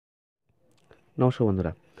নমস্কার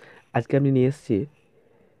বন্ধুরা, আজকে আমি নিয়ে এসেছি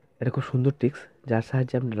একটা খুব সুন্দর ট্রিক্স, যার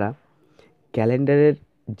সাহায্যে আপনারা ক্যালেন্ডারের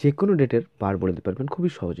যে কোনো ডেটের বার বলে দিতে পারবেন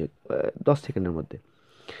খুবই সহজে, 10 সেকেন্ডের মধ্যে।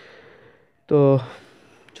 তো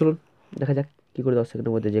চলুন দেখা যাক কী করে 10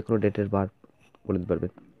 সেকেন্ডের মধ্যে যে কোনো ডেটের বার বলে দিতে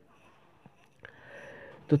পারবেন।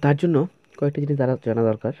 তো তার জন্য কয়েকটা জিনিস জানা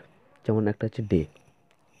দরকার। যেমন একটা হচ্ছে ডে।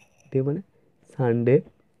 ডে মানে Sunday,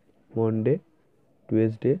 Monday,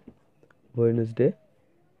 Tuesday, Wednesday,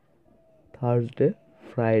 Thursday,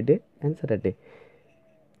 Friday and Saturday.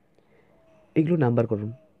 এগুলো নাম্বার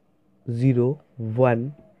করুন 0, 1,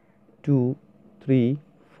 2, 3,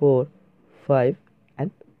 4, 5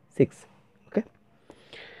 and 6. ওকে,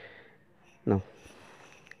 নাও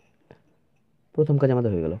প্রথম কাজ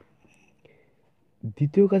আমাদের হয়ে গেল।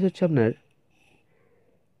 দ্বিতীয় কাজ হচ্ছে আপনার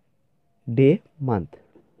ডে, মান্থ।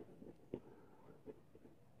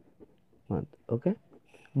 ওকে,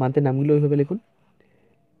 মান্থের নামগুলো ওইভাবে লিখুন: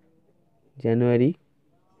 জানুয়ারি,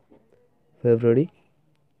 ফেব্রুয়ারি,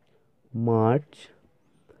 মার্চ,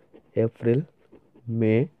 এপ্রিল,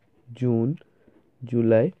 মে, June,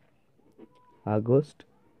 July, August,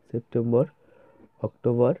 September,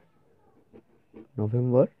 October,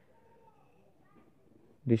 November,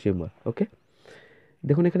 December. ওকে,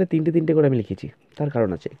 দেখুন এখানে তিনটে তিনটে করে আমি লিখেছি, তার কারণ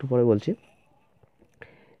আছে, একটু পরে বলছি।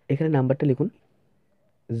 এখানে নাম্বারটা লিখুন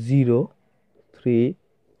 0, 3,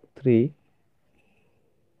 3,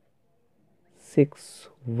 6,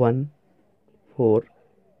 1, 4,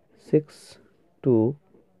 6, 2,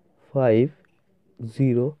 5,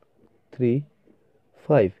 0, 3,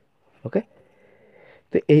 5। ওকে,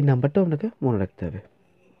 তো এই নাম্বারটা আপনাকে মনে রাখতে হবে।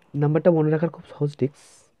 নাম্বারটা মনে রাখার খুব সহজ ট্রিক্স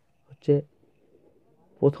হচ্ছে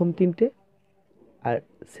প্রথম তিনটে আর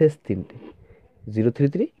শেষ তিনটে,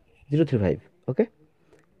 033, 035। ওকে,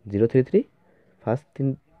 033 ফার্স্ট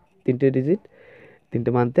তিনটে ডিজিট,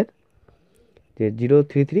 তিনটে মান্থের, যে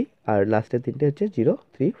 033, আর লাস্টের তিনটে হচ্ছে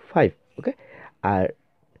 035। ওকে, আর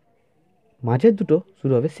মাঝের দুটো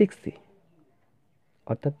শুরু হবে 6 দিয়ে,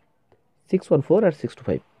 অর্থাৎ 614 আর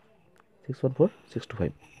 625, 614,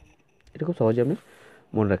 625। এটা খুব সহজে আপনি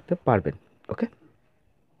মনে রাখতে পারবেন। ওকে,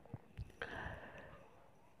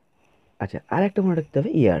 আচ্ছা, আর একটা মনে রাখতে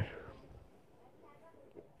হবে ইয়ার।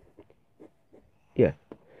 ইয়ার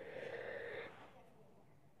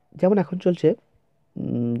যেমন এখন চলছে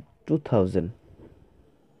 2000,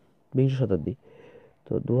 বিংশ শতাব্দী।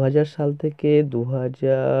 তো 2000 সাল থেকে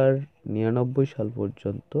 2099 সাল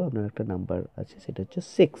পর্যন্ত আপনার একটা নাম্বার আছে, সেটা হচ্ছে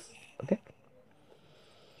 6। ওকে,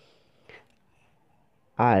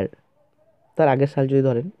 আর তার আগের সাল যদি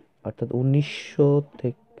ধরেন, অর্থাৎ 1900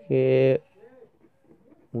 থেকে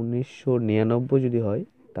 1999 যদি হয়,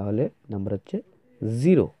 তাহলে নাম্বার হচ্ছে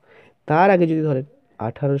 0। তার আগে যদি ধরেন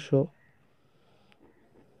 1800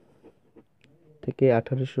 থেকে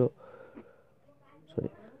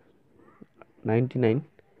 99,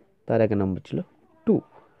 তার আগে নাম্বার ছিল 2।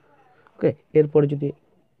 ওকে, এরপরে যদি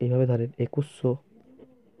এইভাবে ধরেন 2100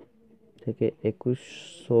 থেকে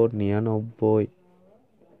 2199,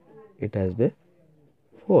 এটা আসবে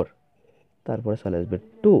 4, তারপরে সালে আসবে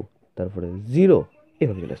 2, তারপরে 0,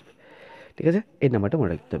 এভাবে চলে আসবে। ঠিক আছে, এই নাম্বারটা মনে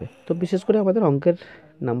রাখতে হবে। তো বিশেষ করে আমাদের অঙ্কের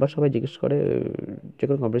নাম্বার সবাই জিজ্ঞেস করে যে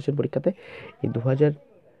কোনো কম্পিটিশন পরীক্ষাতে, এই 2000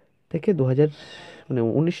 থেকে 2000, মানে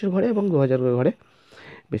 1900 ঘরে এবং 2000 ঘরে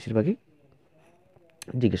বেশিরভাগই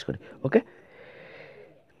জিজ্ঞেস করে। ওকে,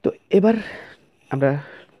 তো এবার আমরা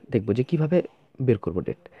দেখবো যে কীভাবে বের করবো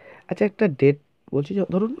ডেট। আচ্ছা, একটা ডেট বলছি, যে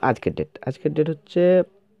ধরুন আজকের ডেট হচ্ছে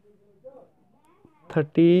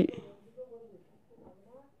 30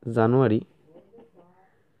 জানুয়ারি,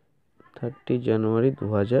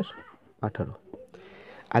 2018।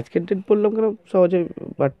 আজকের ডেট বললাম কেন, সহজে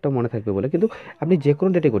বারটা মনে থাকবে বলে, কিন্তু আপনি যে কোনো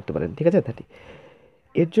ডেটে করতে পারেন। ঠিক আছে, 30।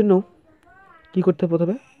 এর জন্য কী করতে হবে?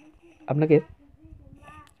 প্রথমে আপনাকে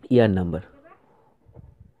ইয়ার নাম্বার,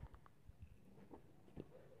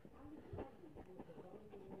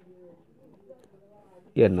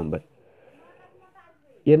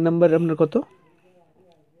 আপনার কত?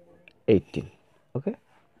 18। ওকে,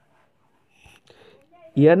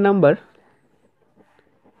 ইয়ার নাম্বার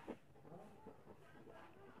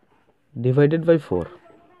ডিভাইডেড বাই 4।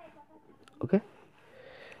 ওকে,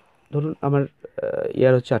 ধরুন আমার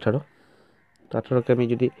ইয়ার হচ্ছে 18, তো 18কে আমি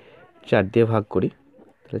যদি 4 দিয়ে ভাগ করি,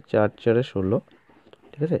 তাহলে 4 4 16।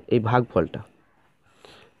 ঠিক আছে, এই ভাগফলটা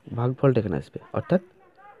এখানে আসবে, অর্থাৎ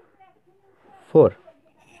 4।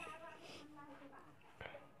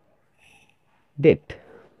 ডেট,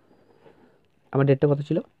 আমার ডেটটা কত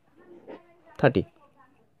ছিল? 30।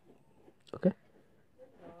 ওকে,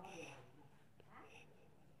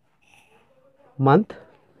 মান্থ,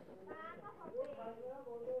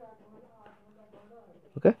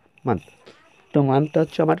 ওকে, মান্থ, তো মান্থটা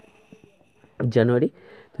হচ্ছে আমার জানুয়ারি,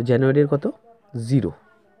 তো জানুয়ারির কত 0,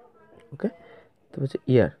 ওকে। তো হচ্ছে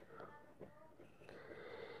ইয়ার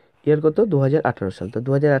কত 2018 সাল, তো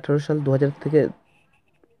 2018 সাল 2000 থেকে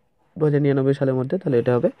 2099 সালের মধ্যে, তাহলে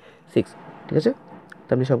এটা হবে 6, ঠিক আছে। তো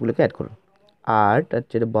আপনি সবগুলোকে অ্যাড করুন। 8 আর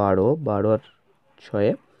 12, 12 আর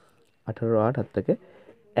 6, 18, 8 হাত থেকে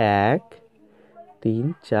 1, 3,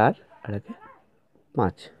 4 আর 1,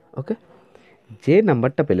 5, ওকে। যে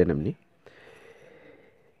নাম্বারটা পেলেন আপনি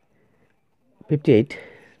 58,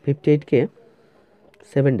 58কে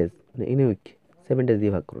 7 ডেজ মানে ইন এ উইক, 7 ডেজ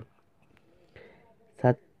দিয়ে ভাগ করুন,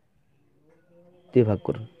 7 দিয়ে ভাগ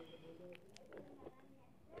করুন,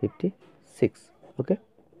 56, ওকে।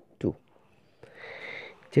 2,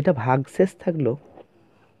 যেটা ভাগ শেষ থাকলো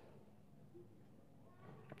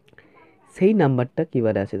সেই নাম্বারটা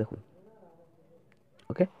কীবারে আছে দেখুন,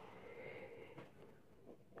 ওকে।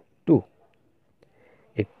 2,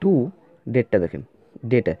 এই 2 ডেটটা দেখেন,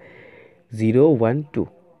 ডেটা 012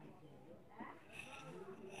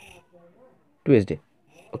 টুয়েসডে,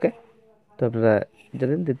 ওকে। তো আপনারা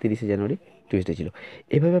জানেন যে 30শে জানুয়ারি টুয়েসডে ছিল।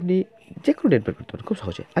 এভাবে আপনি যে কোনো ডেট বের করতে পারেন খুব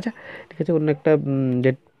সহজে। আচ্ছা ঠিক আছে, অন্য একটা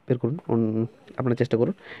ডেট বের করুন, আপনারা চেষ্টা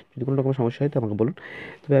করুন। যদি কোনো রকম সমস্যা হয় তো আমাকে বলুন।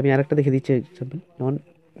 তবে আমি আরেকটা দেখে দিচ্ছি এক্সাম্পল, যেমন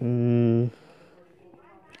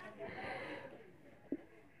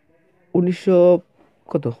 1900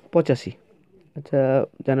 কত 85, আচ্ছা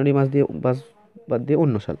জানুয়ারি মাস দিয়ে বাদ দিয়ে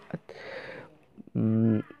অন্য সাল,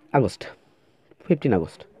 আগস্ট, 15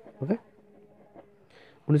 আগস্ট, ওকে।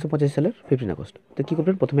 1985 সালের 15 আগস্ট। তো কী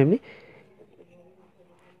করবেন, প্রথমে আপনি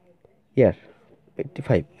ইয়ার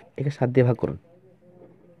 85 একে 7 দিয়ে ভাগ করুন,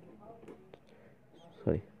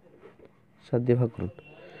 সরি 7 দিয়ে ভাগ করুন,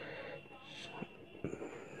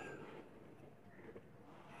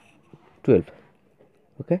 12,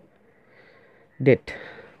 ওকে। ডেট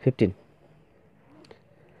 15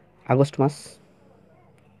 আগস্ট মাস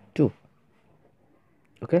 2,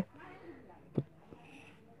 ওকে।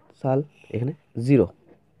 সাল এখানে 0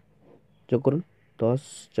 যোগ করুন, 10,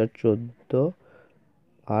 4, 14,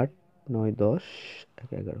 8, 9, 10,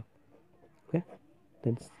 1, 11, ওকে।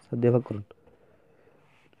 দেন 7 দিয়ে ভাগ করুন,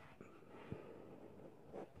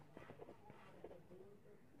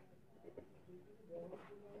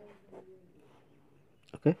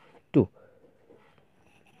 ওকে। 2,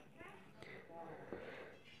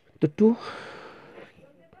 তো 2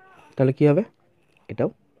 তাহলে কী হবে, এটাও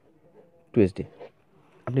টুয়েসডে।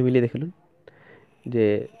 আপনি মিলিয়ে দেখে নিন যে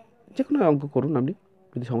যে কোনো অঙ্ক করুন, আপনি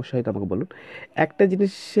যদি সমস্যা হয় তো আমাকে বলুন। একটা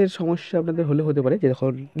জিনিসের সমস্যা আপনাদের হতে পারে যে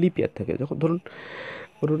যখন লিপ ইয়ার থাকে, যখন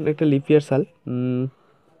ধরুন একটা লিপ ইয়ার সাল,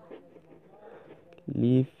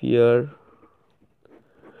 লিপ ইয়ার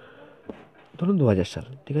ধরুন 2000 সাল,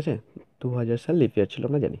 ঠিক আছে। 2000 সাল লিপ ইয়ার ছিল,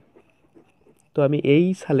 আমরা জানি। তো আমি এই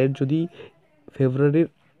সালের যদি ফেব্রুয়ারির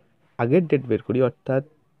আগের ডেট বের করি, অর্থাৎ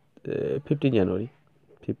 15 জানুয়ারি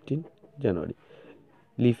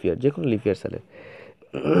লিপ ইয়ার, যে কোনো লিপ ইয়ার সালে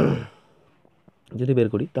যদি বের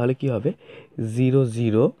করি, তাহলে কি হবে,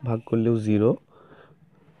 0 ভাগ করলেও 0,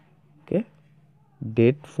 ওকে।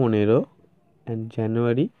 ডেট 15 অ্যান্ড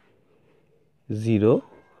জানুয়ারি 0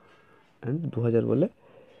 অ্যান্ড 2000 বলে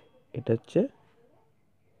এটা হচ্ছে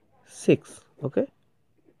 6, ওকে।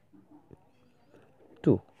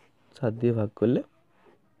 2 7 দিয়ে ভাগ করলে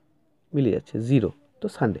মিলে যাচ্ছে 0, তো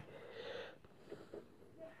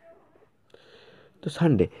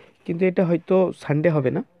সানডে। কিন্তু এটা হয়তো সানডে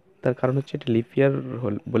হবে না, তার কারণ হচ্ছে এটা লিপ ইয়ার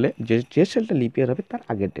বলে, যে সালটা লিপ ইয়ার হবে তার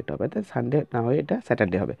আগের ডেট হবে, তাই সানডে না হয়ে এটা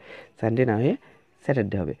স্যাটারডে হবে, সানডে না হয়ে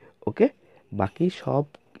স্যাটারডে হবে, ওকে। বাকি সব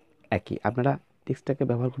একই, আপনারা টেক্সটটাকে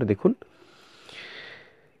ব্যবহার করে দেখুন।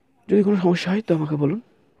 যদি কোনো সমস্যা হয় তো আমাকে বলুন।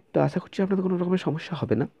 তো আশা করছি আপনাদের কোনো রকমের সমস্যা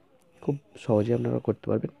হবে না, খুব সহজে আপনারা করতে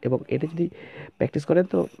পারবেন, এবং এটা যদি প্র্যাকটিস করেন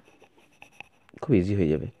তো খুব ইজি হয়ে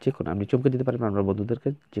যাবে। যে কোনো আপনি চমকে দিতে পারবেন আপনার বন্ধুদেরকে,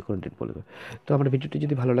 যে কোনো ডেট বলে দেবে। তো আমার ভিডিওটি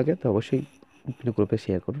যদি ভালো লাগে তো অবশ্যই বিভিন্ন গ্রুপে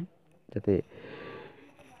শেয়ার করুন, যাতে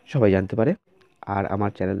সবাই জানতে পারে। আর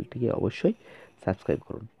আমার চ্যানেলটিকে অবশ্যই সাবস্ক্রাইব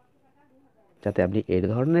করুন, যাতে আপনি এই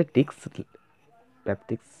ধরনের টিক্স,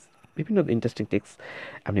 বিভিন্ন ইন্টারেস্টিং টিক্স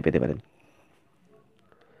আপনি পেতে পারেন।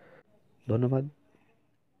 ধন্যবাদ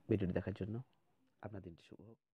ভিডিওটি দেখার জন্য। আপনার দিনটি শুভ হোক।